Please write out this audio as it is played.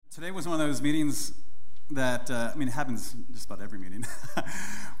Today was one of those meetings that, it happens just about every meeting,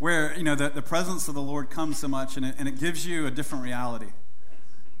 where, the presence of the Lord comes so much, and it gives you a different reality.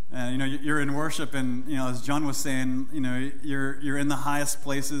 And, you're in worship, and, as John was saying, you're in the highest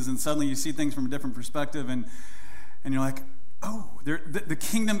places, and suddenly you see things from a different perspective, and you're like, oh, the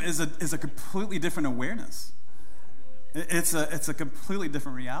kingdom is a completely different awareness. It's a completely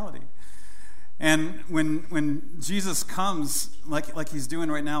different reality. And when Jesus comes, like he's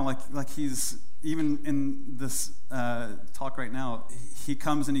doing right now, like he's even in this talk right now, he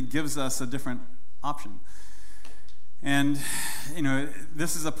comes and he gives us a different option. And,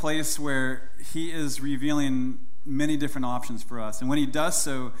 this is a place where he is revealing many different options for us. And when he does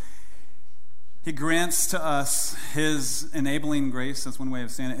so, he grants to us his enabling grace, that's one way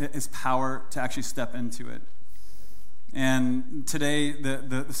of saying it, his power to actually step into it. And today,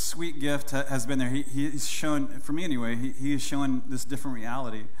 the sweet gift has been there. He's shown, for me anyway, he has shown this different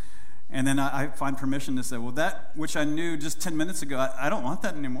reality. And then I find permission to say, well, that which I knew just 10 minutes ago, I don't want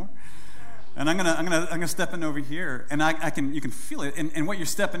that anymore. And I'm gonna step in over here, and you can feel it. And what you're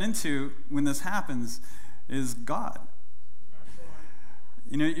stepping into when this happens is God.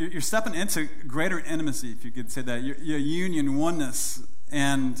 You're stepping into greater intimacy, if you could say that. Your union, oneness,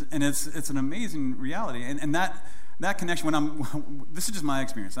 and it's an amazing reality. And that connection, this is just my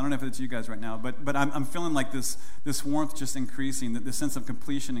experience. I don't know if it's you guys right now, but I'm feeling like this warmth just increasing, this sense of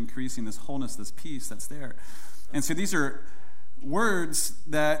completion increasing, this wholeness, this peace that's there. And so these are words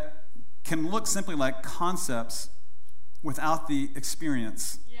that can look simply like concepts without the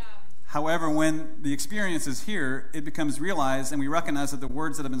experience. Yeah. However, when the experience is here, it becomes realized, and we recognize that the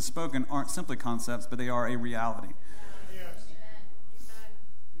words that have been spoken aren't simply concepts, but they are a reality.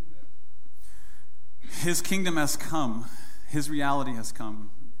 His kingdom has come. His reality has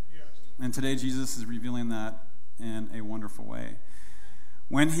come. Yes. And today Jesus is revealing that in a wonderful way.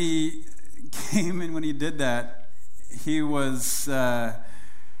 When he came and when he did that, he was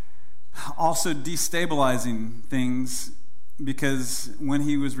also destabilizing things, because when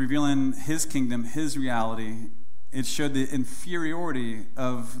he was revealing his kingdom, his reality, it showed the inferiority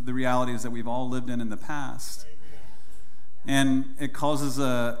of the realities that we've all lived in the past. And it causes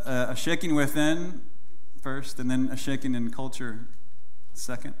a shaking within first, and then a shaking in culture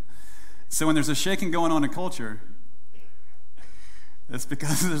second. So when there's a shaking going on in culture, it's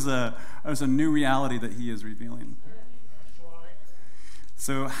because there's a new reality that he is revealing.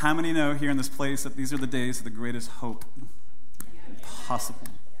 So how many know here in this place that these are the days of the greatest hope possible?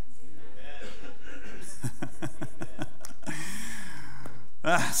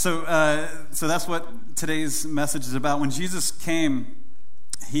 So that's what today's message is about. When Jesus came,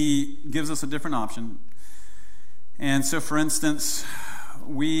 he gives us a different option. And so, for instance,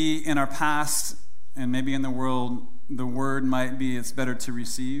 we in our past, and maybe in the world, the word might be it's better to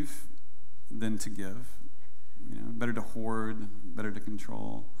receive than to give. Better to hoard, better to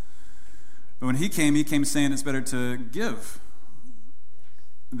control. But when he came saying it's better to give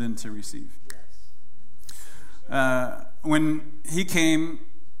than to receive. When he came,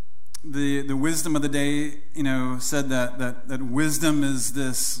 the wisdom of the day, said that wisdom is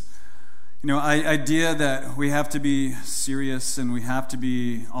this, idea that we have to be serious, and we have to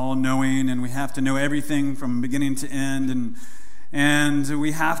be all-knowing, and we have to know everything from beginning to end, and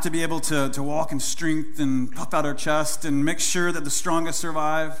we have to be able to walk in strength and puff out our chest and make sure that the strongest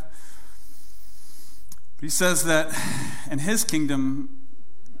survive. But he says that in his kingdom,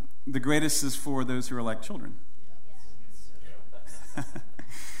 the greatest is for those who are like children.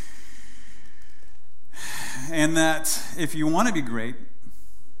 And that if you want to be great,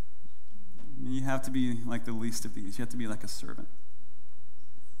 you have to be like the least of these. You have to be like a servant.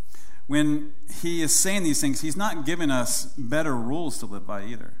 When he is saying these things, he's not giving us better rules to live by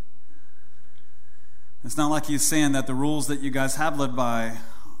either. It's not like he's saying that the rules that you guys have lived by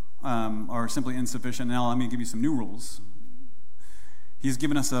are simply insufficient. Now let me give you some new rules. He's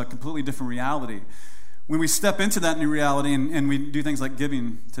given us a completely different reality. When we step into that new reality and we do things like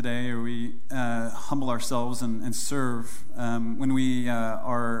giving today, or we humble ourselves and serve, when we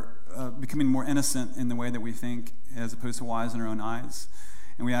are becoming more innocent in the way that we think as opposed to wise in our own eyes,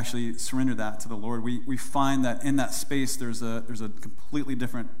 and we actually surrender that to the Lord, we find that in that space there's a completely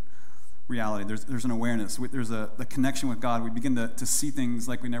different reality. There's an awareness. There's a connection with God. We begin to see things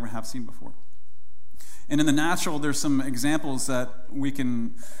like we never have seen before. And in the natural, there's some examples that we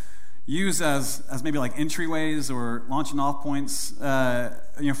can use as maybe like entryways or launching off points.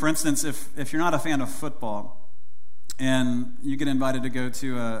 For instance, if you're not a fan of football and you get invited to go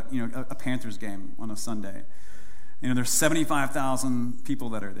to a Panthers game on a Sunday, there's 75,000 people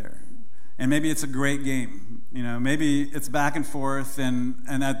that are there. And maybe it's a great game. Maybe it's back and forth, and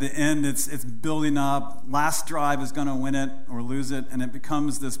at the end it's building up. Last drive is going to win it or lose it, and it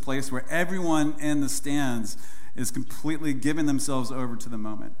becomes this place where everyone in the stands is completely giving themselves over to the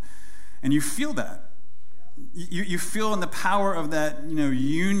moment. And you feel that. You feel in the power of that,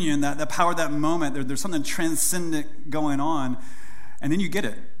 union, that power of that moment. There's something transcendent going on, and then you get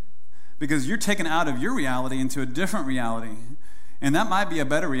it. Because you're taken out of your reality into a different reality. And that might be a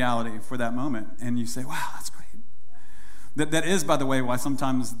better reality for that moment. And you say, wow, that's great. That is, by the way, why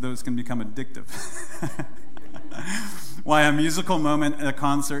sometimes those can become addictive. Why a musical moment at a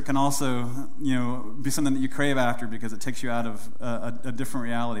concert can also, be something that you crave after because it takes you out of a different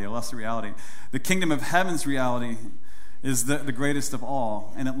reality, a lesser reality. The kingdom of heaven's reality is the greatest of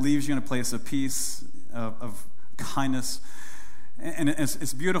all, and it leaves you in a place of peace, of kindness, and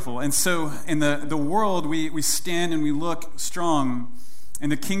it's beautiful. And so in the world, we stand and we look strong. In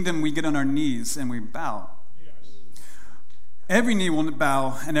the kingdom, we get on our knees and we bow. Every knee will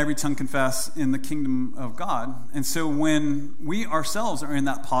bow and every tongue confess in the kingdom of God. And so when we ourselves are in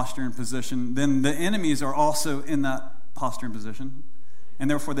that posture and position, then the enemies are also in that posture and position. And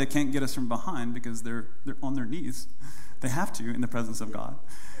therefore they can't get us from behind because they're on their knees. They have to in the presence of God.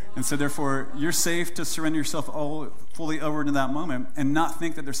 And so therefore you're safe to surrender yourself all fully over to that moment and not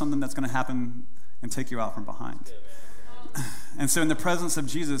think that there's something that's going to happen and take you out from behind. And so in the presence of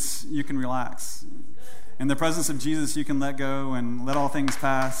Jesus, you can relax. In the presence of Jesus, you can let go and let all things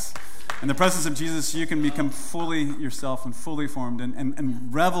pass. In the presence of Jesus, you can become fully yourself and fully formed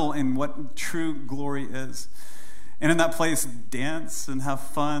and revel in what true glory is. And in that place, dance and have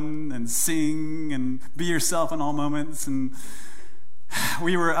fun and sing and be yourself in all moments. And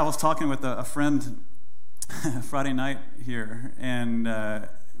I was talking with a friend Friday night here, and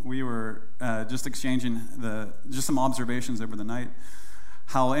we were just exchanging just some observations over the night.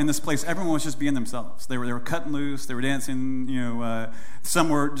 How in this place everyone was just being themselves. They were cutting loose. They were dancing. Some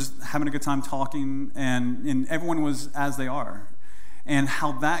were just having a good time talking, and everyone was as they are. And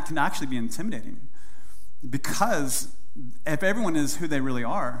how that can actually be intimidating, because if everyone is who they really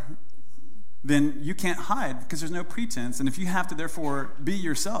are, then you can't hide because there's no pretense. And if you have to therefore be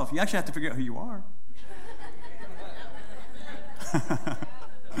yourself, you actually have to figure out who you are.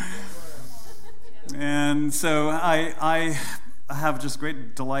 And so I have just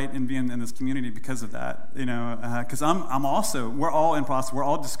great delight in being in this community because of that, because we're all in process, we're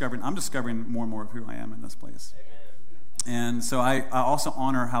all discovering, I'm discovering more and more of who I am in this place. And so I also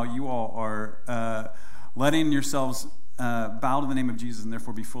honor how you all are letting yourselves bow to the name of Jesus and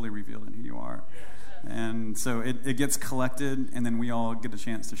therefore be fully revealed in who you are. And so it gets collected, and then we all get a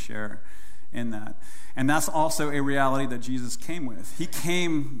chance to share in that. And that's also a reality that Jesus came with. He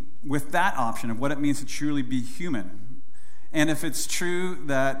came with that option of what it means to truly be human. And if it's true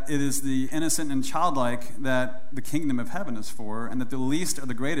that it is the innocent and childlike that the kingdom of heaven is for, and that the least are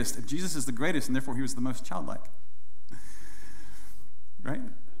the greatest, if Jesus is the greatest, and therefore he was the most childlike. Right?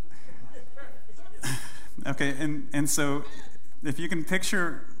 Okay, and so if you can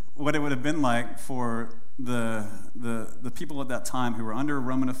picture what it would have been like for the people at that time who were under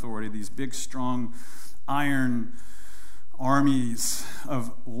Roman authority, these big, strong, iron armies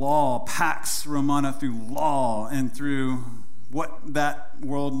of law, Pax Romana, through law and through what that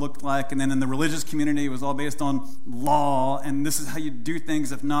world looked like. And then in the religious community, it was all based on law, and this is how you do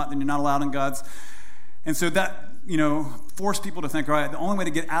things. If not, then you're not allowed in God's. And so that, forced people to think, all right, the only way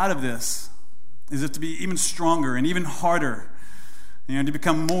to get out of this is to be even stronger and even harder, to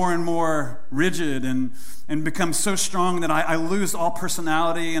become more and more rigid and become so strong that I lose all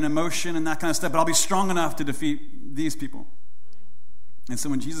personality and emotion and that kind of stuff, but I'll be strong enough to defeat these people. And so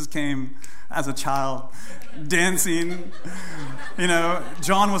when Jesus came as a child, dancing,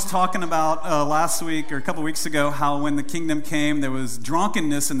 John was talking about last week or a couple weeks ago how when the kingdom came, there was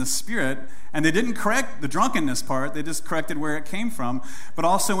drunkenness in the spirit, and they didn't correct the drunkenness part, they just corrected where it came from. But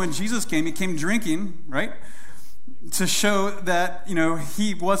also when Jesus came, he came drinking, right? To show that,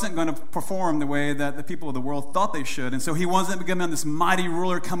 he wasn't going to perform the way that the people of the world thought they should. And so he wasn't becoming this mighty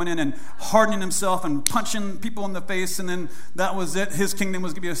ruler coming in and hardening himself and punching people in the face, and then that was it. His kingdom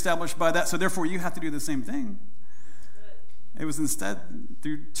was going to be established by that. So therefore, you have to do the same thing. It was instead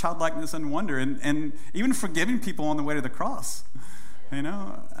through childlikeness and wonder and even forgiving people on the way to the cross. There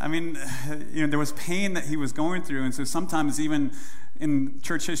was pain that he was going through. And so sometimes even in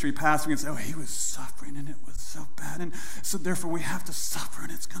church history past, we can say, he was suffering and it was so bad. And so therefore we have to suffer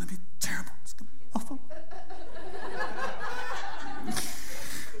and it's going to be terrible. It's going to be awful.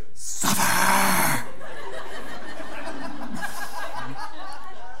 Suffer!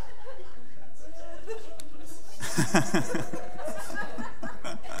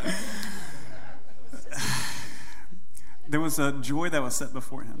 there was a joy that was set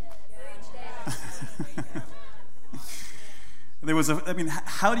before him. There was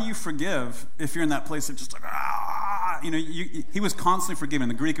how do you forgive if you're in that place of just like, he was constantly forgiving. In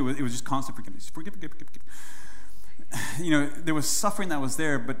the Greek, it was just constant forgiveness. Forgive. There was suffering that was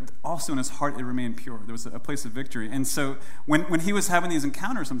there, but also in his heart it remained pure. There was a place of victory. And so when he was having these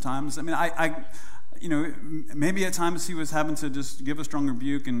encounters sometimes, maybe at times he was having to just give a strong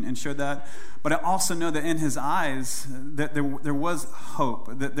rebuke and show that. But I also know that in his eyes that there was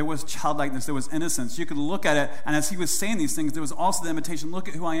hope, that there was childlikeness, there was innocence. You could look at it, and as he was saying these things, there was also the invitation, look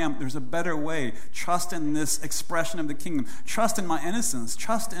at who I am. There's a better way. Trust in this expression of the kingdom. Trust in my innocence.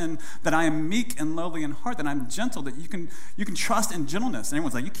 Trust in that I am meek and lowly in heart, that I'm gentle, that you can trust in gentleness. And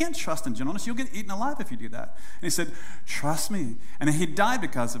everyone's like, you can't trust in gentleness. You'll get eaten alive if you do that. And he said, trust me. And then he died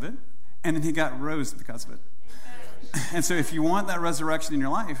because of it. And then he got rose because of it. And so if you want that resurrection in your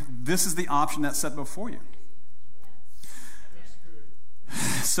life, this is the option that's set before you.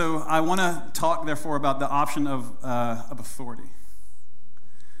 So I want to talk, therefore, about the option of authority,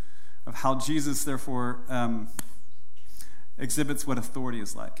 of how Jesus, therefore, exhibits what authority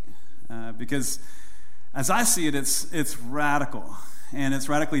is like. Because as I see it, it's radical, and it's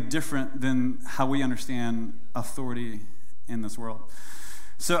radically different than how we understand authority in this world.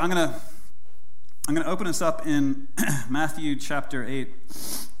 So I'm going to open us up in Matthew chapter 8,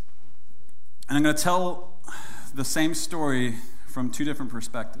 and I'm going to tell the same story from two different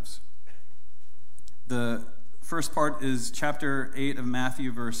perspectives. The first part is chapter 8 of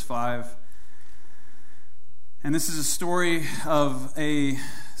Matthew, verse 5, and this is a story of a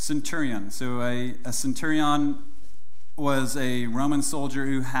centurion. So a centurion was a Roman soldier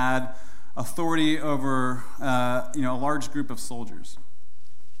who had authority over a large group of soldiers.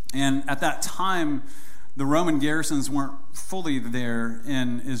 And at that time, the Roman garrisons weren't fully there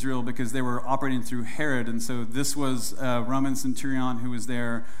in Israel because they were operating through Herod. And so this was a Roman centurion who was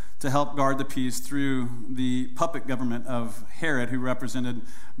there to help guard the peace through the puppet government of Herod, who represented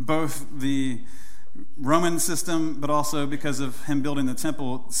both the Roman system, but also, because of him building the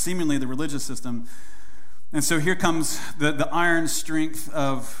temple, seemingly the religious system. And so here comes the iron strength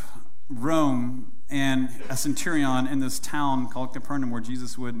of Rome and a centurion in this town called Capernaum, where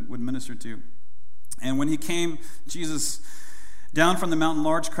Jesus would minister to. And when he came, Jesus, down from the mountain,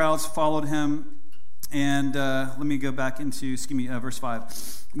 large crowds followed him. And let me go back into, verse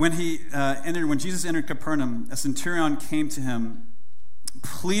 5. When Jesus entered Capernaum, a centurion came to him,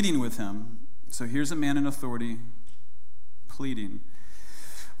 pleading with him. So here's a man in authority, pleading.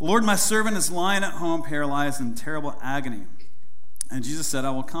 Lord, my servant is lying at home, paralyzed in terrible agony. And Jesus said,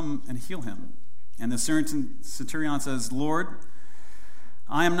 I will come and heal him. And the centurion says, Lord,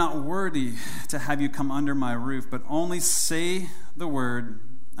 I am not worthy to have you come under my roof, but only say the word,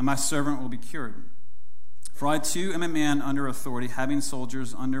 and my servant will be cured. For I too am a man under authority, having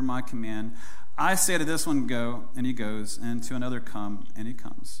soldiers under my command. I say to this one, go, and he goes, and to another, come, and he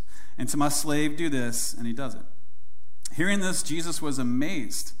comes. And to my slave, do this, and he does it. Hearing this, Jesus was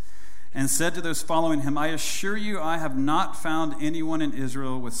amazed and said to those following him, I assure you, I have not found anyone in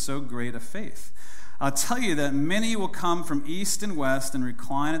Israel with so great a faith. I'll tell you that many will come from east and west and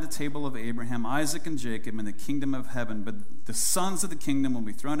recline at the table of Abraham, Isaac, and Jacob in the kingdom of heaven, but the sons of the kingdom will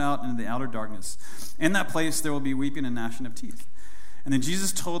be thrown out into the outer darkness. In that place there will be weeping and gnashing of teeth. And then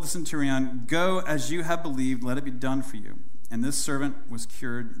Jesus told the centurion, go as you have believed, let it be done for you. And this servant was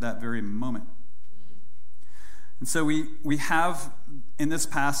cured that very moment. And so we have in this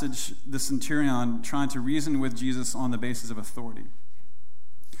passage the centurion trying to reason with Jesus on the basis of authority,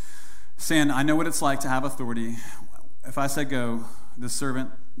 saying, I know what it's like to have authority. If I say go, this servant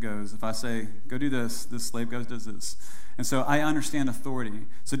goes. If I say go do this slave goes does this. And so I understand authority.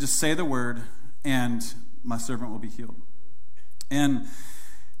 So just say the word and my servant will be healed. And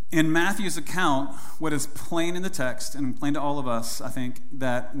in Matthew's account, what is plain in the text and plain to all of us, I think,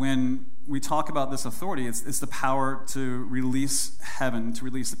 that when we talk about this authority, it's the power to release heaven, to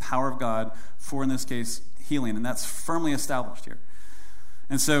release the power of God for, in this case, healing. And that's firmly established here.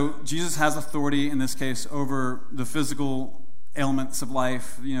 And so Jesus has authority in this case over the physical ailments of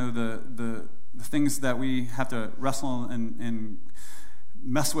life, the things that we have to wrestle and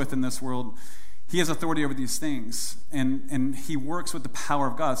mess with in this world. He has authority over these things, and he works with the power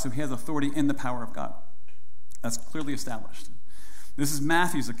of God, so he has authority in the power of God. That's clearly established. This is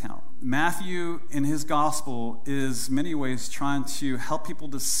Matthew's account. Matthew, in his gospel, is in many ways trying to help people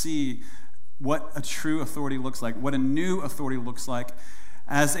to see what a true authority looks like, what a new authority looks like,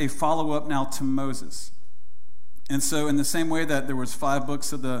 as a follow-up now to Moses. And so in the same way that there was 5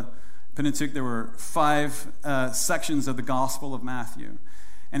 books of the Pentateuch, there were 5 sections of the Gospel of Matthew.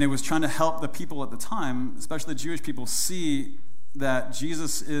 And it was trying to help the people at the time, especially the Jewish people, see that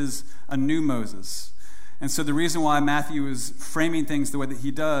Jesus is a new Moses. And so the reason why Matthew is framing things the way that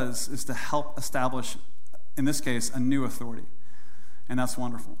he does is to help establish, in this case, a new authority. And that's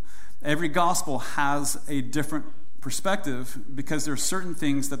wonderful. Every gospel has a different perspective because there are certain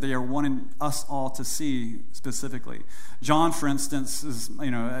things that they are wanting us all to see specifically. John, for instance, is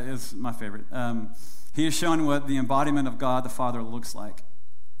my favorite. He is showing what the embodiment of God the Father looks like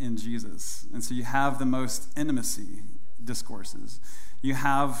in Jesus. And so you have the most intimacy discourses. You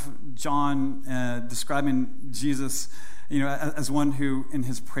have John describing Jesus, as one who, in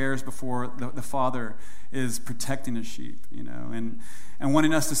his prayers before the Father, is protecting his sheep, and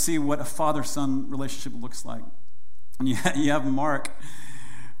wanting us to see what a father-son relationship looks like. And you have Mark.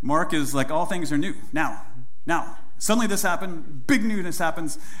 Mark is like, all things are new. Now. Suddenly this happened, big newness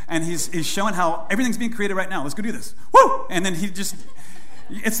happens, and he's showing how everything's being created right now. Let's go do this. Woo! And then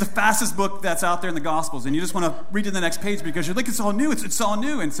it's the fastest book that's out there in the Gospels, and you just want to read to the next page because you're like, it's all new, it's all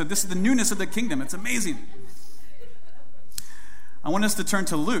new. And so this is the newness of the kingdom. It's amazing. I want us to turn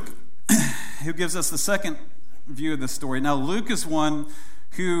to Luke, who gives us the second view of this story. Now, Luke is one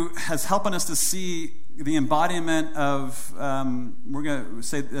who has helping us to see the embodiment of, we're going to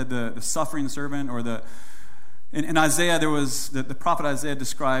say the suffering servant, or in Isaiah, there was, the prophet Isaiah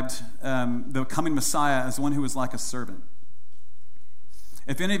described the coming Messiah as one who was like a servant.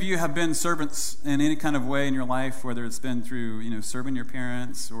 If any of you have been servants in any kind of way in your life, whether it's been through, serving your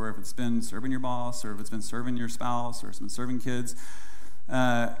parents, or if it's been serving your boss, or if it's been serving your spouse, or it's been serving kids,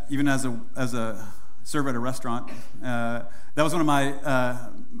 even as a server at a restaurant, that was one of my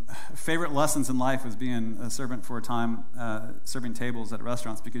favorite lessons in life, was being a servant for a time, serving tables at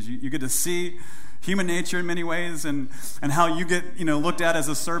restaurants, because you get to see human nature in many ways, and how you get looked at as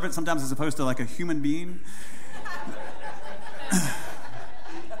a servant sometimes as opposed to like a human being.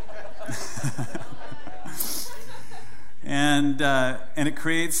 And it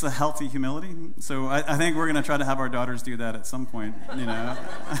creates a healthy humility. So I think we're going to try to have our daughters do that at some point,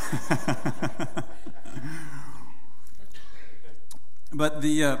 But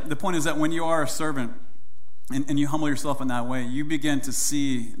the point is that when you are a servant and you humble yourself in that way, you begin to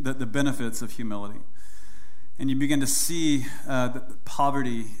see the benefits of humility. And you begin to see the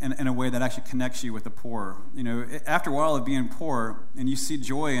poverty in a way that actually connects you with the poor. After a while of being poor, and you see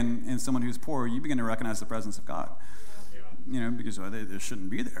joy in someone who's poor, you begin to recognize the presence of God. Because they shouldn't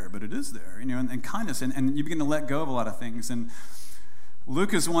be there, but it is there. And kindness, and you begin to let go of a lot of things. And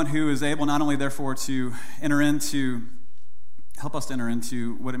Luke is one who is able not only, therefore, to help us to enter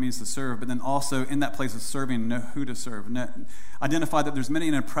into what it means to serve, but then also in that place of serving, know who to serve. Identify that there's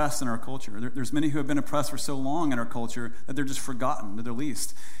many oppressed in our culture. There's many who have been oppressed for so long in our culture that they're just forgotten, that they're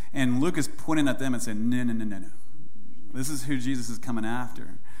least. And Luke is pointing at them and saying, no. This is who Jesus is coming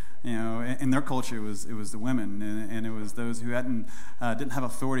after. In their culture, it was the women, and it was those who didn't have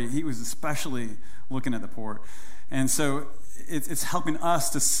authority. He was especially looking at the poor. And so it's helping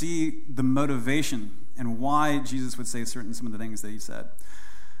us to see the motivation and why Jesus would say some of the things that he said,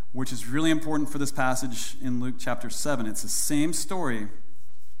 which is really important for this passage in Luke chapter 7. It's the same story,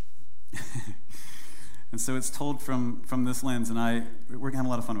 and so it's told from this lens, and we're going to have a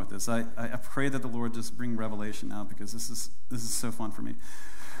lot of fun with this. I pray that the Lord just bring revelation now, because this is so fun for me.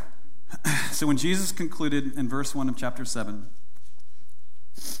 So when Jesus concluded in verse 1 of chapter 7,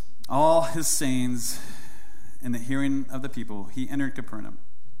 all his sayings in the hearing of the people, he entered Capernaum.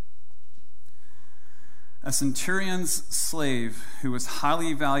 A centurion's slave, who was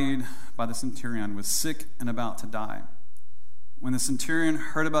highly valued by the centurion, was sick and about to die. When the centurion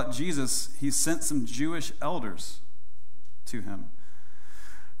heard about Jesus, he sent some Jewish elders to him,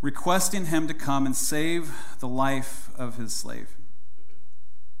 requesting him to come and save the life of his slave.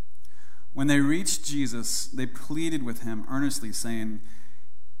 When they reached Jesus, they pleaded with him earnestly, saying,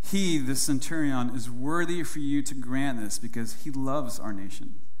 "He, the centurion, is worthy for you to grant this, because he loves our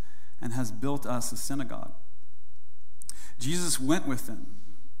nation and has built us a synagogue." Jesus went with them,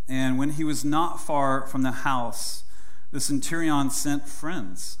 and when he was not far from the house, the centurion sent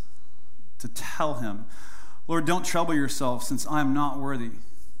friends to tell him, "Lord, don't trouble yourself, since I am not worthy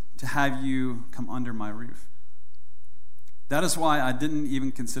to have you come under my roof. That is why I didn't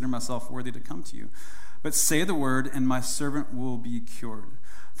even consider myself worthy to come to you. But say the word, and my servant will be cured.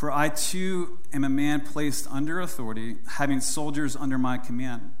 For I too am a man placed under authority, having soldiers under my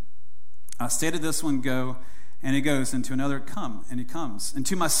command. I say to this one, go, and he goes, and to another, come, and he comes. And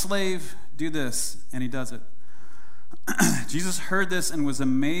to my slave, do this, and he does it." Jesus heard this and was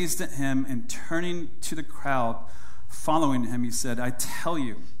amazed at him, and turning to the crowd following him, he said, "I tell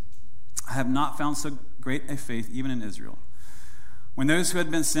you, I have not found so great a faith even in Israel. When those who had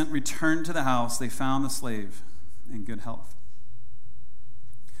been sent returned to the house, they found the slave in good health.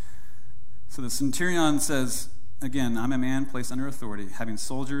 So the centurion says, again, I'm a man placed under authority, having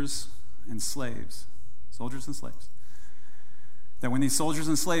soldiers and slaves. Soldiers and slaves. That when these soldiers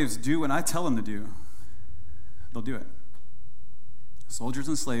and slaves do what I tell them to do, they'll do it. Soldiers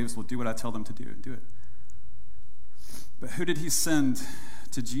and slaves will do what I tell them to do and do it. But who did he send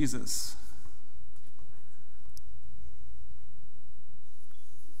to Jesus?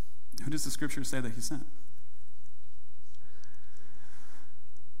 Who does the scripture say that he sent?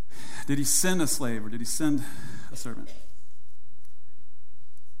 Did he send a slave or did he send a servant?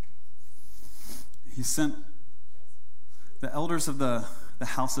 He sent the elders of the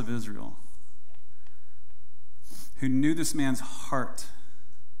house of Israel who knew this man's heart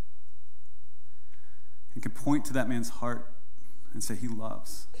and could point to that man's heart and say he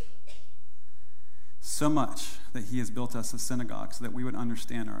loves. So much that he has built us a synagogue so that we would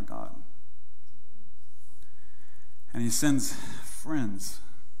understand our God. And he sends friends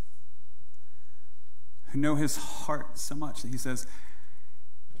who know his heart so much that he says,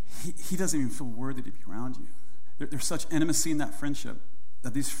 he doesn't even feel worthy to be around you. There's such intimacy in that friendship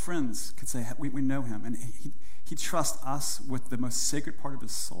that these friends could say, we know him. And he trusts us with the most sacred part of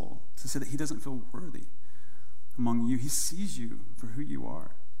his soul to say that he doesn't feel worthy among you. He sees you for who you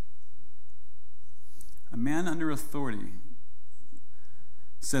are. A man under authority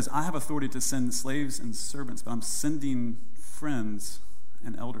says, I have authority to send slaves and servants, but I'm sending friends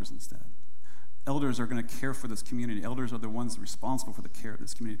and elders instead. Elders are going to care for this community. Elders are the ones responsible for the care of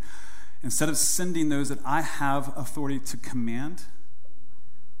this community. Instead of sending those that I have authority to command,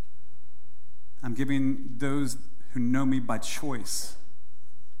 I'm giving those who know me by choice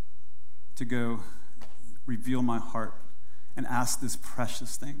to go reveal my heart and ask this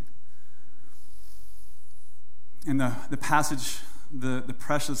precious thing. In the passage, the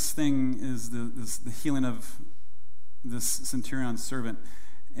precious thing is the healing of this centurion's servant.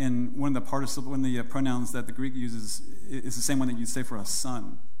 And one of the pronouns that the Greek uses is the same one that you'd say for a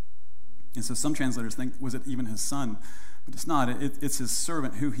son. And so some translators think, was it even his son? But it's not. It's his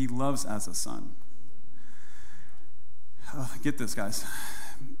servant who he loves as a son. Oh, get this, guys.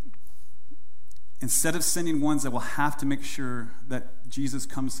 Instead of sending ones that will have to make sure that Jesus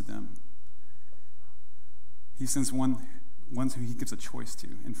comes to them, he sends ones who he gives a choice to,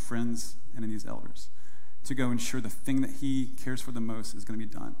 in friends and in these elders, to go ensure the thing that he cares for the most is going to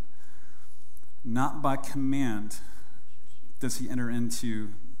be done. Not by command does he enter into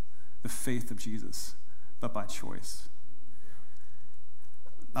the faith of Jesus, but by choice.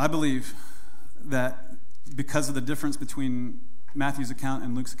 I believe that because of the difference between Matthew's account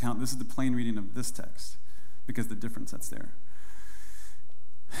and Luke's account, this is the plain reading of this text, because of the difference that's there.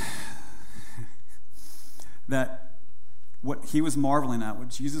 That what he was marveling at, what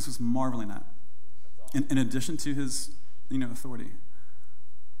Jesus was marveling at, in addition to his authority,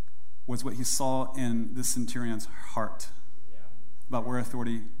 was what he saw in this centurion's heart about where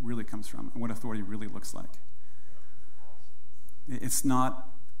authority really comes from and what authority really looks like. It's not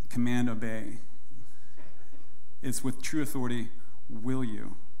command, obey. It's with true authority, will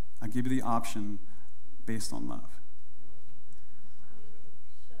you? I give you the option based on love.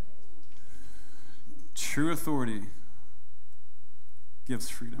 True authority gives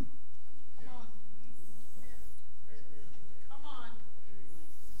freedom. Come on.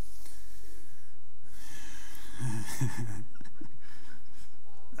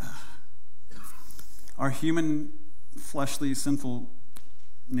 Our human, fleshly, sinful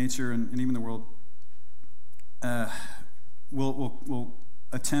nature and even the world will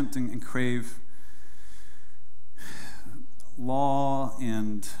attempt and crave law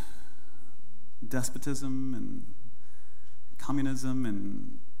and despotism and communism,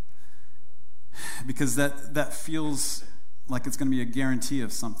 and because that feels like it's going to be a guarantee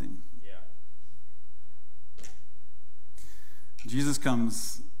of something. Jesus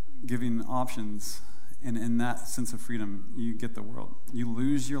comes giving options, and in that sense of freedom, you get the world. You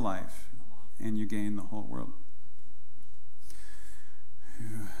lose your life, and you gain the whole world.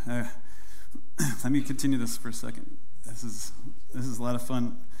 Let me continue this for a second. This is a lot of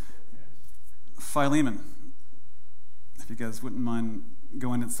fun. Philemon, if you guys wouldn't mind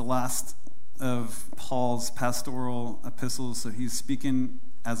going, it's the last of Paul's pastoral epistles. So he's speaking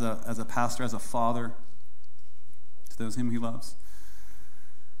as a pastor, as a father to those whom he loves.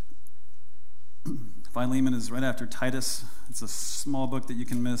 Philemon is right after Titus. It's a small book that you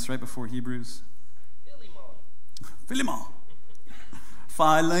can miss right before Hebrews. Philemon.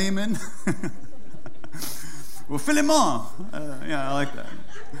 Philemon. Well, Philemon. Yeah, I like that.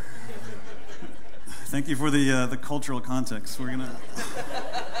 Thank you for the cultural context. We're gonna.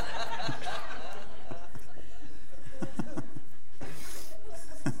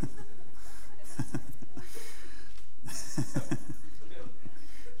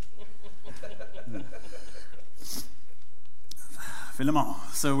 Philemon.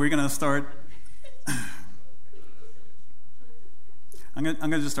 So we're gonna start. I'm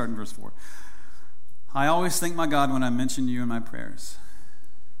gonna just start in verse 4. I always thank my God when I mention you in my prayers,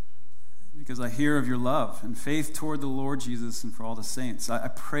 because I hear of your love and faith toward the Lord Jesus and for all the saints. I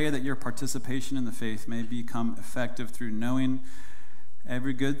pray that your participation in the faith may become effective through knowing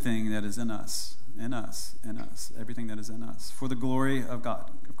every good thing that is in us, everything that is in us, for the glory of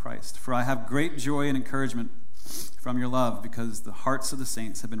God, of Christ. For I have great joy and encouragement from your love, because the hearts of the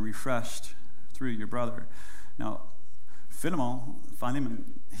saints have been refreshed through your brother. Now,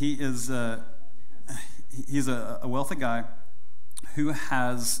 Philemon, he's a wealthy guy who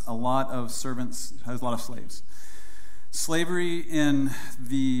has a lot of servants, has a lot of slaves. Slavery in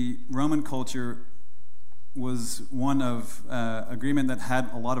the Roman culture was one of agreement that had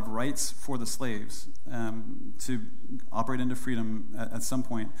a lot of rights for the slaves to operate into freedom at some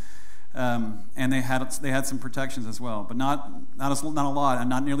point. And they had some protections as well, but not a lot, and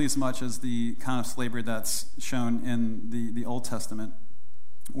not nearly as much as the kind of slavery that's shown in the Old Testament,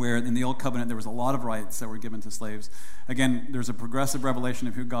 where in the Old Covenant there was a lot of rights that were given to slaves. Again, there's a progressive revelation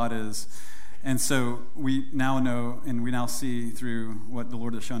of who God is, and so we now know and we now see through what the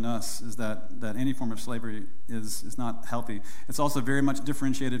Lord has shown us is that any form of slavery is not healthy. It's also very much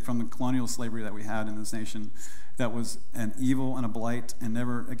differentiated from the colonial slavery that we had in this nation, that was an evil and a blight and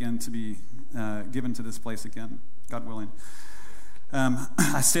never again to be given to this place again, God willing.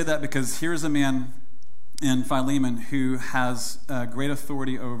 I say that because here's a man in Philemon who has great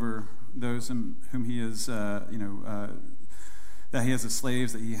authority over those whom he is, that he has as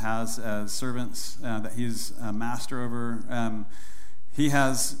slaves, that he has as servants, that he's a master over. He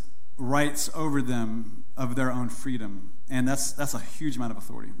has rights over them of their own freedom, and that's a huge amount of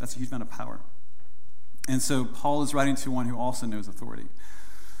authority. That's a huge amount of power. And so Paul is writing to one who also knows authority.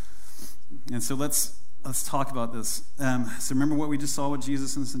 And so let's talk about this. So remember what we just saw with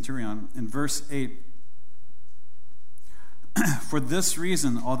Jesus and the centurion. In verse 8, for this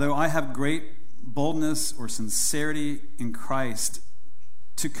reason, although I have great boldness or sincerity in Christ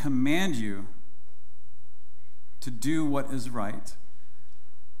to command you to do what is right.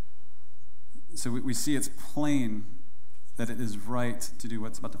 So we see it's plain that it is right to do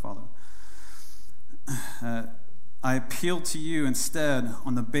what's about to follow. I appeal to you instead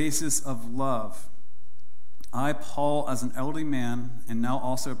on the basis of love. I, Paul, as an elderly man and now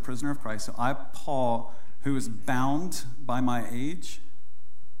also a prisoner of Christ, so I, Paul, who is bound by my age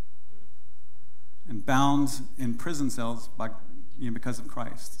and bound in prison cells because of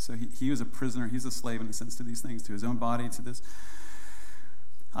Christ. So he was a prisoner, he's a slave in a sense to these things, to his own body, to this.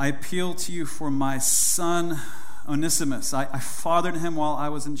 I appeal to you for my son Onesimus. I fathered him while I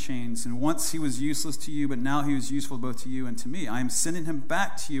was in chains, and once he was useless to you, but now he was useful both to you and to me. I am sending him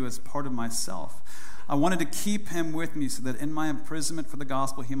back to you as part of myself. I wanted to keep him with me so that in my imprisonment for the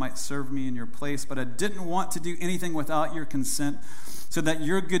gospel he might serve me in your place, but I didn't want to do anything without your consent, so that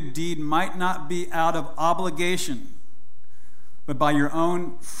your good deed might not be out of obligation, but by your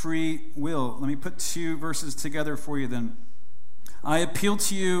own free will. Let me put two verses together for you then. I appeal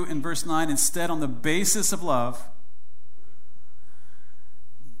to you in verse 9 instead on the basis of love,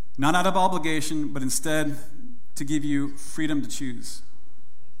 not out of obligation, but instead to give you freedom to choose.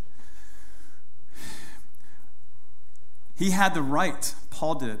 He had the right,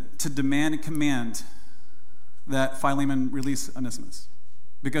 Paul did, to demand and command that Philemon release Onesimus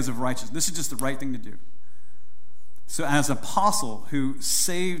because of righteousness. This is just the right thing to do. So as apostle who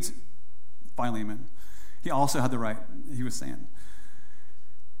saved Philemon, he also had the right, he was saying.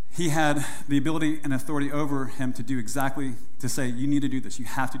 He had the ability and authority over him to do exactly, to say, you need to do this, you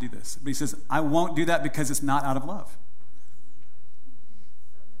have to do this. But he says, I won't do that because it's not out of love.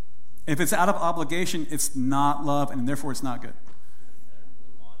 If it's out of obligation, it's not love, and therefore it's not good.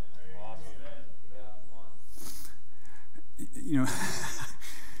 You know,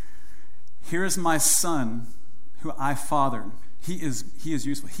 here is my son who I fathered. He is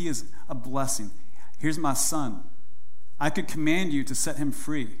useful. He is a blessing. Here's my son. I could command you to set him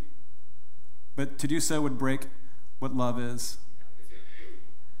free, but to do so would break what love is.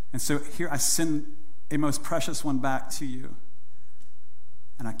 And so here I send a most precious one back to you.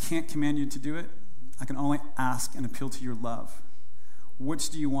 And I can't command you to do it. I can only ask and appeal to your love. Which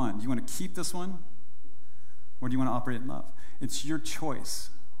do you want? Do you want to keep this one? Or do you want to operate in love? It's your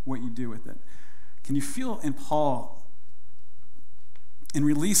choice what you do with it. Can you feel in Paul in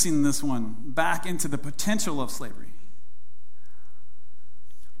releasing this one back into the potential of slavery.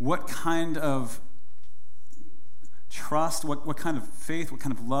 What kind of trust, what kind of faith, what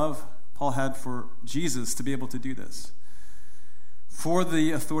kind of love Paul had for Jesus to be able to do this. For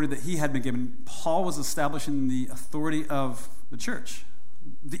the authority that he had been given, Paul was establishing the authority of the church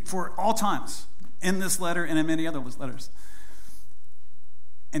for all times, in this letter and in many other letters.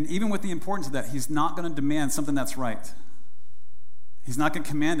 And even with the importance of that, he's not going to demand something that's right. He's not going to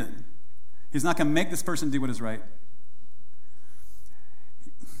command it. He's not going to make this person do what is right.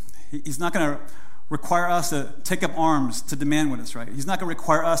 He's not going to require us to take up arms to demand what is right. He's not going to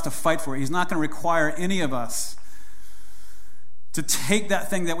require us to fight for it. He's not going to require any of us to take that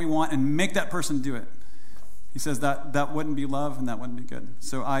thing that we want and make that person do it. He says that wouldn't be love and that wouldn't be good.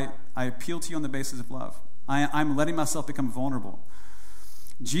 So I appeal to you on the basis of love. I'm letting myself become vulnerable.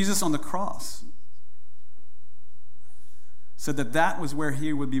 Jesus on the cross said that was where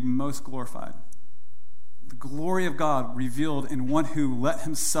he would be most glorified. The glory of God revealed in one who let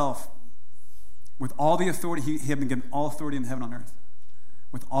himself, with all the authority, he had been given all authority in heaven and on earth.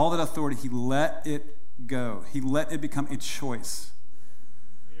 With all that authority, he let it go. He let it become a choice.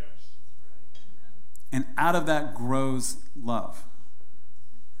 Yes. And out of that grows love.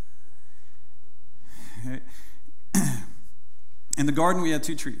 In the garden, we had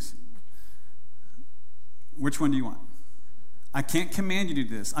 2 trees. Which one do you want? I can't command you to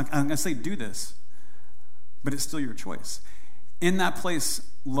do this. I'm going to say do this, but it's still your choice. In that place,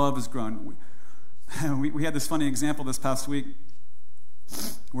 love has grown. We had this funny example this past week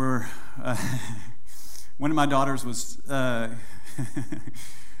where one of my daughters was a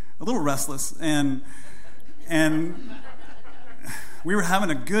little restless, and we were having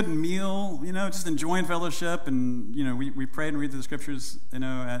a good meal, just enjoying fellowship, and we prayed and read the scriptures,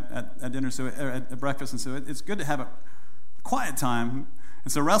 at dinner, so at breakfast, and so it's good to have a quiet time.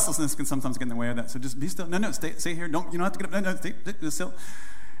 And so restlessness can sometimes get in the way of that. So just be still. No, stay here. You don't have to get up. No, stay still.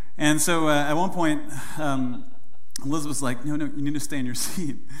 And so at one point, Elizabeth was like, no, you need to stay in your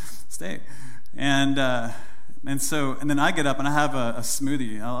seat. Stay. And then I get up and I have a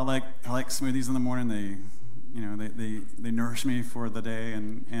smoothie. I like smoothies in the morning. They nourish me for the day,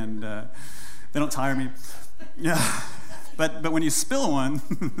 and they don't tire me. Yeah. But when you spill one,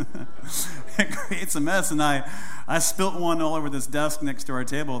 it creates a mess. And I spilt one all over this desk next to our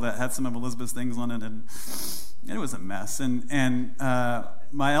table that had some of Elizabeth's things on it, and it was a mess. And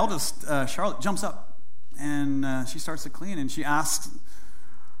my eldest, Charlotte, jumps up, and she starts to clean, and she asks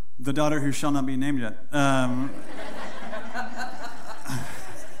the daughter who shall not be named yet, to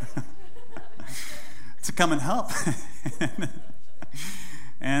come and help.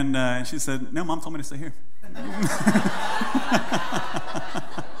 And she said, no, Mom told me to stay here.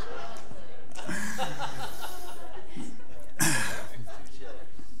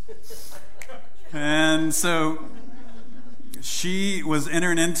 And so she was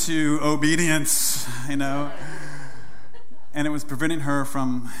entering into obedience, and it was preventing her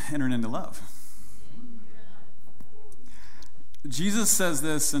from entering into love. Jesus says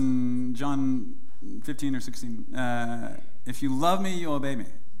this in John 15 or 16. If you love me, you'll obey me.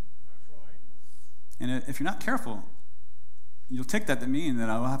 And if you're not careful, you'll take that to mean that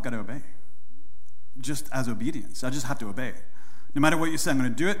I've got to obey. Just as obedience. I just have to obey. No matter what you say, I'm going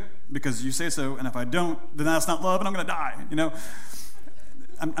to do it because you say so, and if I don't, then that's not love, and I'm going to die.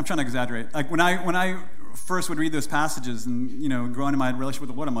 I'm trying to exaggerate. Like when I first would read those passages and, growing in my relationship with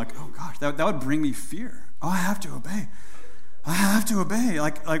the Lord, I'm like, oh gosh, that would bring me fear. Oh, I have to obey. I have to obey,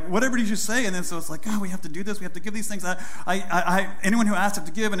 like whatever you just say, and then so it's like, oh, we have to do this, we have to give these things. Anyone who asks have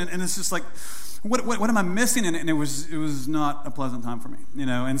to give, and it's just like, what am I missing? And it was not a pleasant time for me,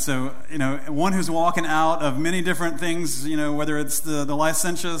 And so, one who's walking out of many different things, whether it's the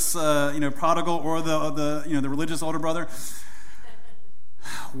licentious, prodigal, or the religious older brother,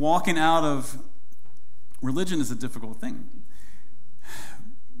 walking out of religion is a difficult thing.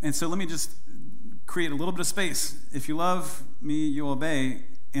 And so let me just create a little bit of space. If you love me, you obey.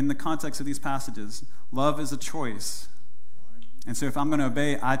 In the context of these passages, love is a choice. And so if I'm going to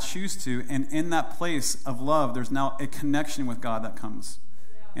obey, I choose to. And in that place of love, there's now a connection with God that comes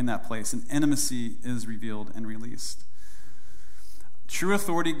in that place. And intimacy is revealed and released. True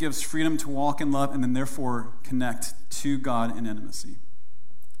authority gives freedom to walk in love and then therefore connect to God in intimacy.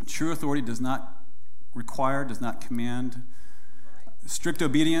 True authority does not require, does not command. Strict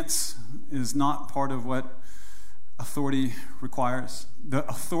obedience is not part of what authority requires. The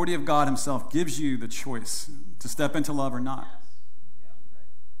authority of God himself gives you the choice to step into love or not.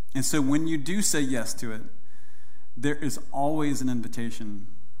 And so when you do say yes to it, there is always an invitation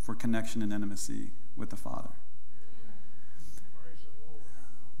for connection and intimacy with the Father.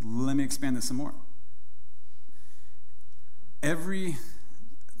 let me expand this some more. Everything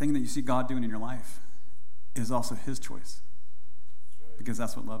that you see God doing in your life is also his choice, because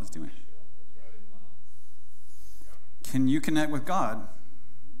that's what love is doing. Can you connect with God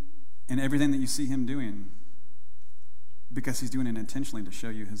in everything that you see him doing? Because he's doing it intentionally to show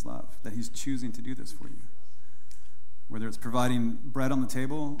you his love, that he's choosing to do this for you. Whether it's providing bread on the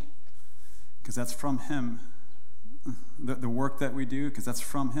table, because that's from him. The work that we do, because that's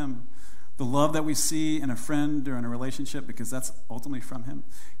from him. The love that we see in a friend or in a relationship, because that's ultimately from him.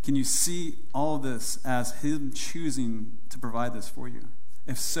 Can you see all of this as him choosing to provide this for you?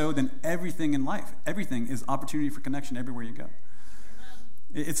 If so, then everything in life, everything is opportunity for connection everywhere you go.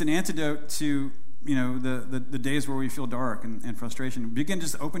 It's an antidote to, the days where we feel dark and frustration. Begin to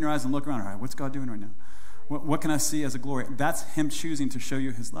just open your eyes and look around. All right, what's God doing right now? What can I see as a glory? That's him choosing to show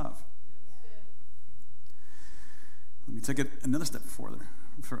you his love. Let me take it another step further.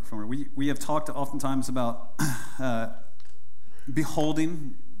 We have talked oftentimes about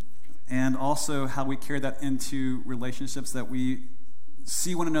beholding, and also how we carry that into relationships, that we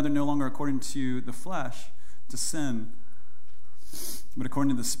see one another no longer according to the flesh, to sin, but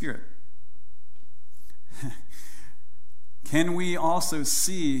according to the Spirit. Can we also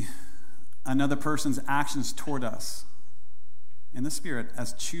see another person's actions toward us in the Spirit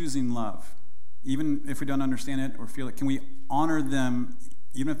as choosing love? Even if we don't understand it or feel it, can we honor them,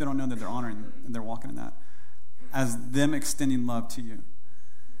 even if they don't know that they're honoring and they're walking in that, as them extending love to you?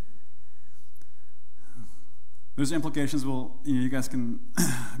 Those implications you guys can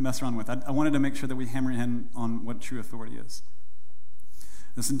mess around with. I wanted to make sure that we hammer in on what true authority is.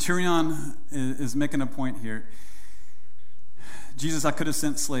 The centurion is making a point here. Jesus, I could have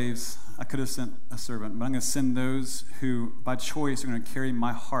sent slaves. I could have sent a servant, but I'm going to send those who, by choice, are going to carry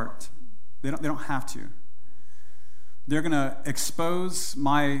my heart. They don't have to. They're going to expose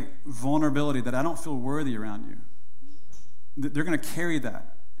my vulnerability that I don't feel worthy around you. They're going to carry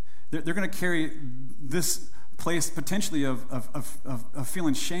that. They're going to carry this place potentially of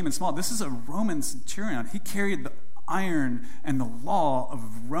feeling shame and small. This is a Roman centurion. He carried the iron and the law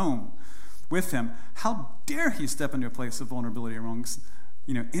of Rome with him. How dare he step into a place of vulnerability amongst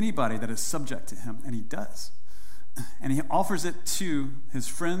anybody that is subject to him? And he does. And he offers it to his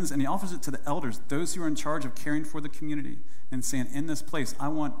friends, and he offers it to the elders, those who are in charge of caring for the community, and saying, in this place, I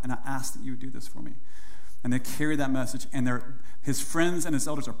ask that you do this for me. And they carry that message, and his friends and his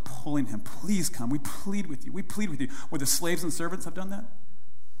elders are pulling him. Please come. We plead with you. We plead with you. Where the slaves and servants have done that?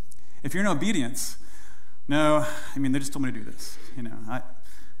 If you're in obedience, no, they just told me to do this. I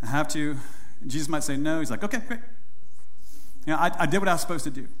have to. Jesus might say no. He's like, okay, great. I did what I was supposed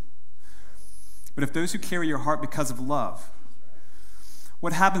to do. But if those who carry your heart because of love,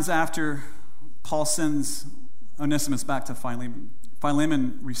 what happens after Paul sends Onesimus back to Philemon?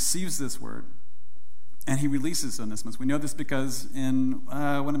 Philemon receives this word, and he releases Onesimus. We know this because in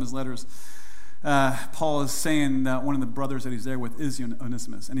one of his letters, Paul is saying that one of the brothers that he's there with is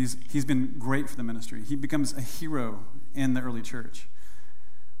Onesimus, and he's been great for the ministry. He becomes a hero in the early church.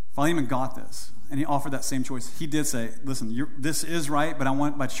 Philemon got this, and he offered that same choice. He did say, listen, this is right, but I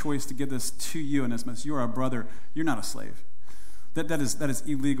want by choice to give this to you, Onesimus. You are a brother. You're not a slave. That is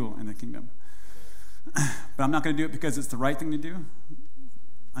illegal in the kingdom. But I'm not going to do it because it's the right thing to do.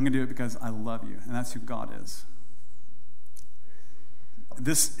 I'm going to do it because I love you, and that's who God is.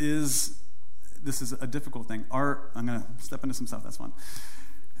 This is a difficult thing. I'm going to step into some stuff. That's fun.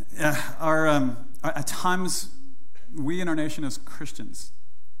 At times, we in our nation as Christians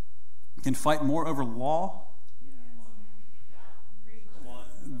can fight more over law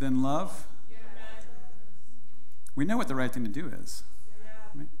than love. We know what the right thing to do is.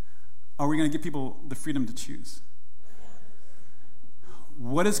 Right? Are we going to give people the freedom to choose?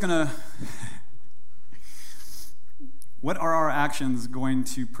 What are our actions going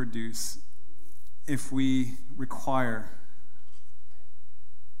to produce if we require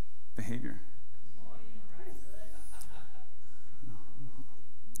behavior?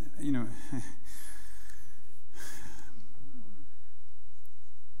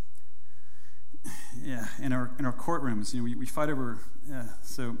 Yeah, in our courtrooms, we fight over.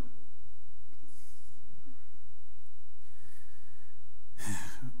 So,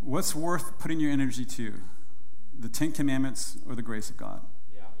 what's worth putting your energy to? The 10 Commandments or the grace of God?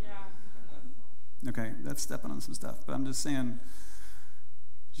 Yeah. Okay, that's stepping on some stuff, but I'm just saying,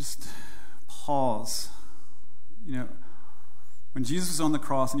 just pause. When Jesus was on the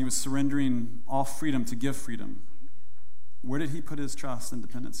cross and he was surrendering all freedom to give freedom, where did he put his trust and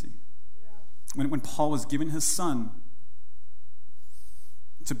dependency? When Paul was giving his son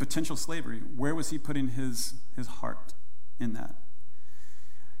to potential slavery, where was he putting his heart in that?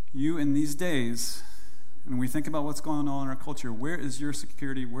 You in these days, and we think about what's going on in our culture, where is your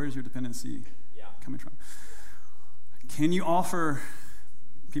security, where is your dependency coming from? Can you offer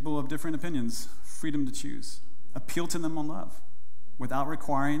people of different opinions freedom to choose? Appeal to them on love without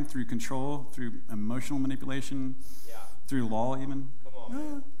requiring, through control, through emotional manipulation, through law even. Come on,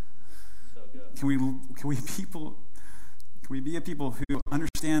 man. So good. Can we be a people who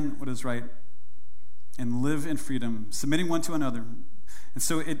understand what is right and live in freedom, submitting one to another? And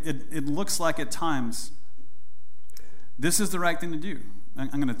so it looks like at times this is the right thing to do. I'm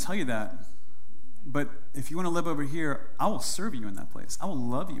going to tell you that. But if you want to live over here, I will serve you in that place. I will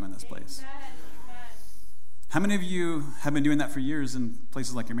love you in this place. Amen. How many of you have been doing that for years in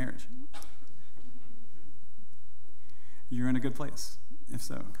places like your marriage? You're in a good place, if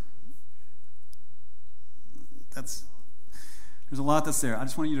so. There's a lot that's there. I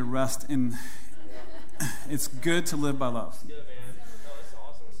just want you to rest in. It's good to live by love. Good, man. No, that's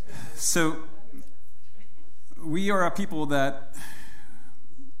awesome. So we are a people that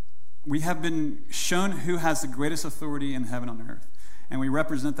we have been shown who has the greatest authority in heaven and earth, and we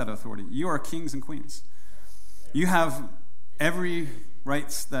represent that authority. You are kings and queens. You have every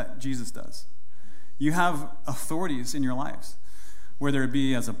rights that Jesus does. You have authorities in your lives, whether it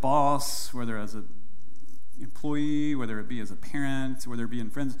be as a boss, whether as an employee, whether it be as a parent, whether it be in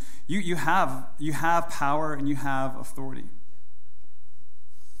friends. You have power and you have authority.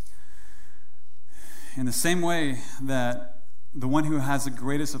 In the same way that the one who has the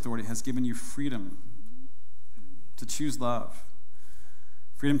greatest authority has given you freedom to choose love,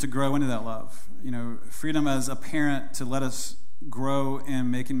 freedom to grow into that love, freedom as a parent to let us grow in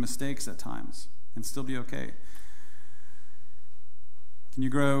making mistakes at times and still be okay. Can you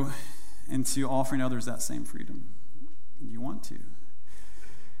grow into offering others that same freedom? Do you want to?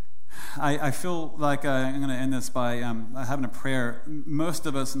 I feel like I'm going to end this by having a prayer. Most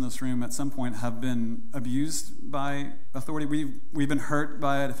of us in this room at some point have been abused by authority. We've been hurt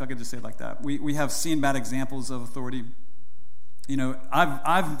by it, if I could just say it like that. We have seen bad examples of authority.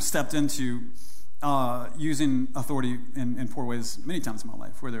 I've stepped into using authority in poor ways many times in my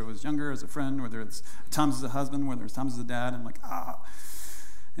life, whether it was younger as a friend, whether it's times as a husband, whether it's times as a dad. I'm like,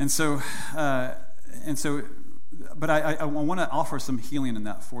 but I want to offer some healing in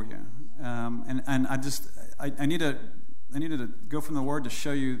that for you, and I needed to go from the Word to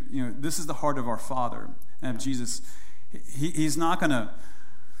show you, this is the heart of our Father and of Jesus. He's not going to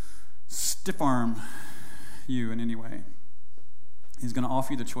stiff arm you in any way. He's going to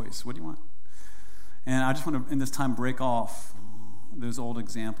offer you the choice. What do you want? And I just want to, in this time, break off those old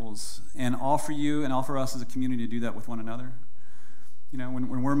examples and offer you and offer us as a community to do that with one another. When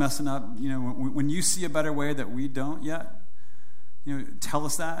we're messing up, when you see a better way that we don't yet, tell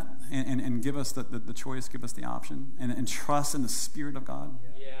us that and give us the choice, give us the option, and trust in the Spirit of God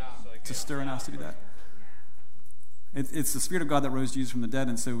to stir in us to do that. It's the Spirit of God that rose Jesus from the dead,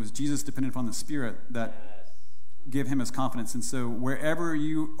 and so it was Jesus dependent upon the Spirit that gave him his confidence. And so wherever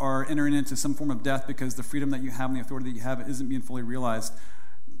you are entering into some form of death because the freedom that you have and the authority that you have isn't being fully realized,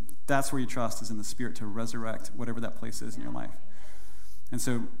 that's where your trust is in the Spirit to resurrect whatever that place is in your life. And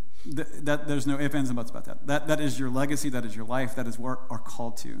so that there's no ifs, ands, and buts about that. That is your legacy. That is your life. That is what we're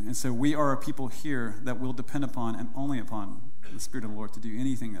called to. And so we are a people here that will depend upon and only upon the Spirit of the Lord to do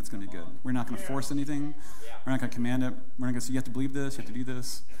anything that's going to be good. We're not going to force anything. We're not going to command it. We're not going to say, you have to believe this, you have to do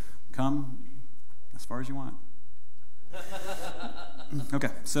this. Come as far as you want. Okay,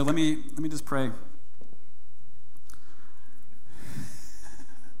 so let me just pray.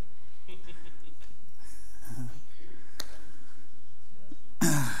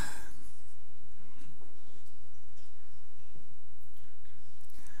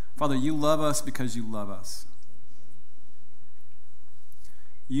 Father, you love us because you love us.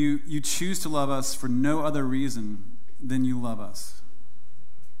 You choose to love us for no other reason than you love us.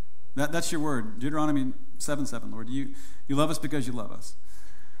 That's your word. Deuteronomy 7:7, Lord. You love us because you love us.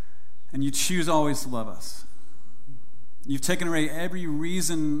 And you choose always to love us. You've taken away every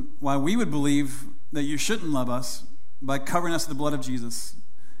reason why we would believe that you shouldn't love us by covering us with the blood of Jesus,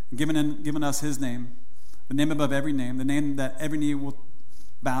 giving us his name, the name above every name, the name that every knee will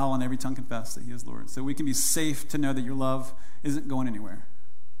bow and every tongue confess that he is Lord. So we can be safe to know that your love isn't going anywhere.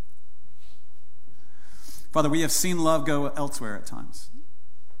 Father, we have seen love go elsewhere at times.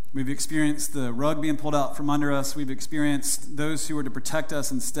 We've experienced the rug being pulled out from under us. We've experienced those who were to protect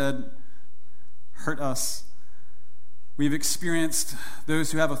us instead hurt us. We've experienced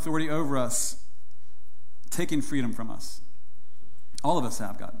those who have authority over us taking freedom from us. All of us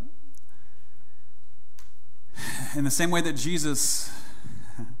have, God. In the same way that Jesus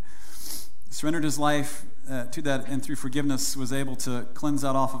surrendered his life to that and through forgiveness was able to cleanse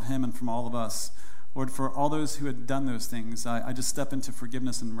that off of him and from all of us. Lord, for all those who had done those things, I just step into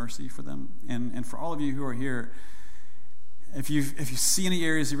forgiveness and mercy for them. And for all of you who are here, if you see any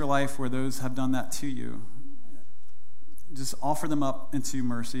areas of your life where those have done that to you, just offer them up into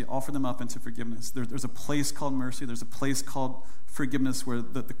mercy, offer them up into forgiveness. There's a place called mercy. There's a place called forgiveness where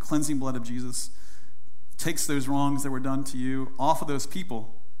the cleansing blood of Jesus takes those wrongs that were done to you off of those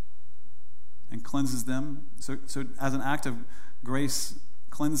people and cleanses them. So as an act of grace,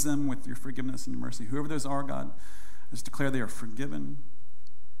 cleanse them with your forgiveness and your mercy. Whoever those are, God, just declare they are forgiven.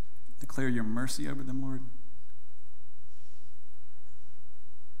 Declare your mercy over them, Lord.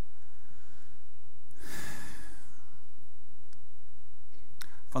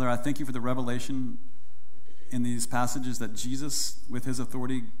 Father, I thank you for the revelation in these passages that Jesus, with his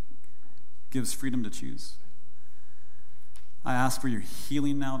authority, gives freedom to choose. I ask for your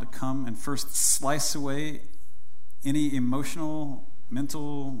healing now to come and first slice away any emotional,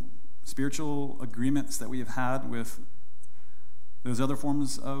 mental, spiritual agreements that we have had with those other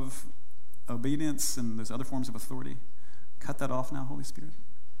forms of obedience and those other forms of authority. Cut that off now, Holy Spirit.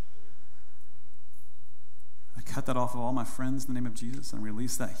 I cut that off of all my friends in the name of Jesus and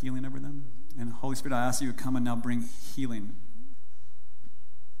release that healing over them. And Holy Spirit, I ask you to come and now bring healing.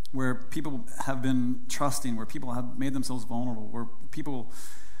 Where people have been trusting, where people have made themselves vulnerable, where people,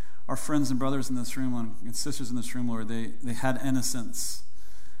 our friends and brothers in this room and sisters in this room, Lord, they had innocence.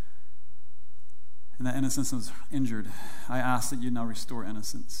 And that innocence was injured. I ask that you now restore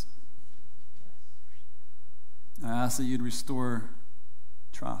innocence. I ask that you'd restore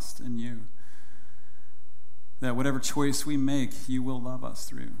trust in you. That whatever choice we make, you will love us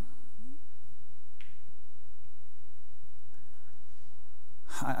through.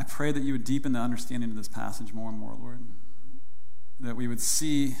 I pray that you would deepen the understanding of this passage more and more, Lord. That we would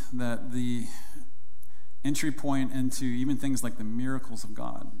see that the entry point into even things like the miracles of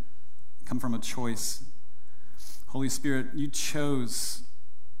God come from a choice. Holy Spirit, you chose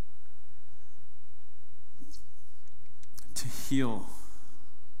to heal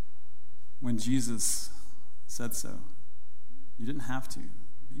when Jesus said so. You didn't have to.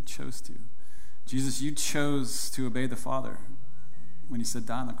 You chose to. Jesus, you chose to obey the Father when he said,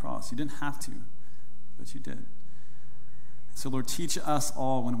 die on the cross. You didn't have to, but you did. So, Lord, teach us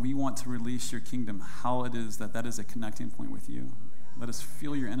all when we want to release your kingdom how it is that is a connecting point with you. Let us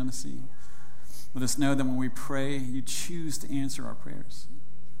feel your intimacy. Let us know that when we pray, you choose to answer our prayers.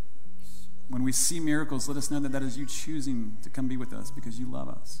 When we see miracles, let us know that is you choosing to come be with us because you love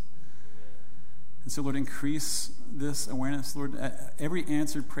us. And so, Lord, increase this awareness. Lord, every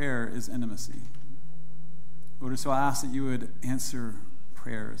answered prayer is intimacy. Lord, so I ask that you would answer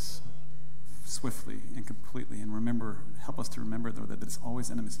prayers swiftly and completely and help us to remember, though, that it's always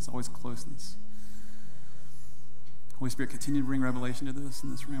intimacy, it's always closeness. Holy Spirit, continue to bring revelation to this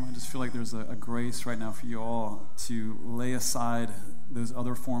in this room. I just feel like there's a grace right now for you all to lay aside those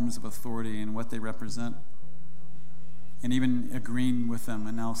other forms of authority and what they represent and even agreeing with them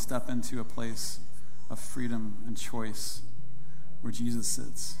and now step into a place of freedom and choice where Jesus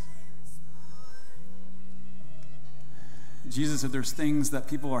sits. Jesus, if there's things that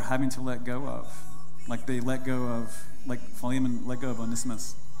people are having to let go of, like Philemon let go of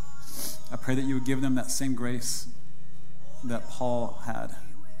Onesimus, I pray that you would give them that same grace that Paul had,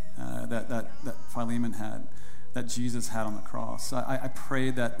 that Philemon had, that Jesus had on the cross. So I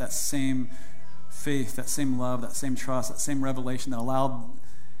pray that same faith, that same love, that same trust, that same revelation that allowed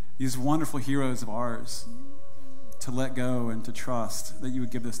these wonderful heroes of ours to let go and to trust, that you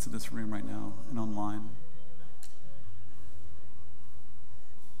would give this to this room right now and online.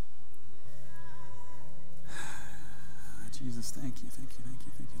 Jesus, thank you,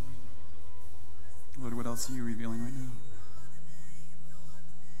 Lord. Lord, what else are you revealing right now?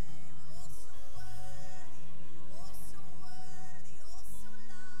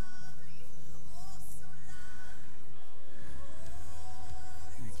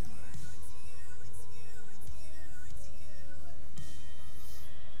 Thank you, Lord.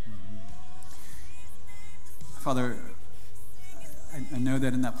 Father, I know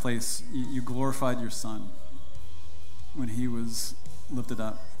that in that place you glorified your Son when he was lifted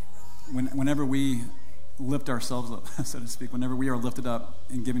up. Whenever we lift ourselves up, so to speak, whenever we are lifted up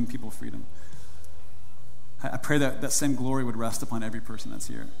in giving people freedom, I pray that same glory would rest upon every person that's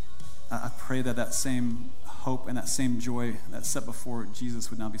here. I pray that same hope and that same joy that's set before Jesus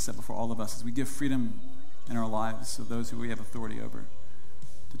would now be set before all of us as we give freedom in our lives to those who we have authority over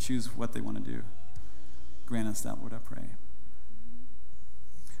to choose what they want to do. Grant us that, Lord, I pray.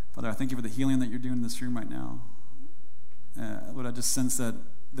 Father, I thank you for the healing that you're doing in this room right now. Lord, I just sense that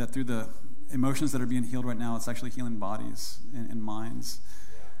through the emotions that are being healed right now, it's actually healing bodies and minds.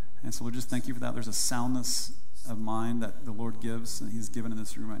 And so Lord, just thank you for that. There's a soundness of mind that the Lord gives, and he's given in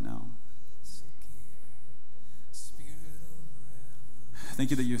this room right now. Thank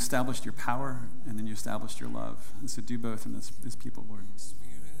you that you established your power and then you established your love. And so do both in these people, Lord.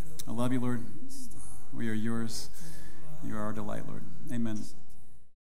 I love you, Lord. We are yours. You are our delight, Lord. Amen.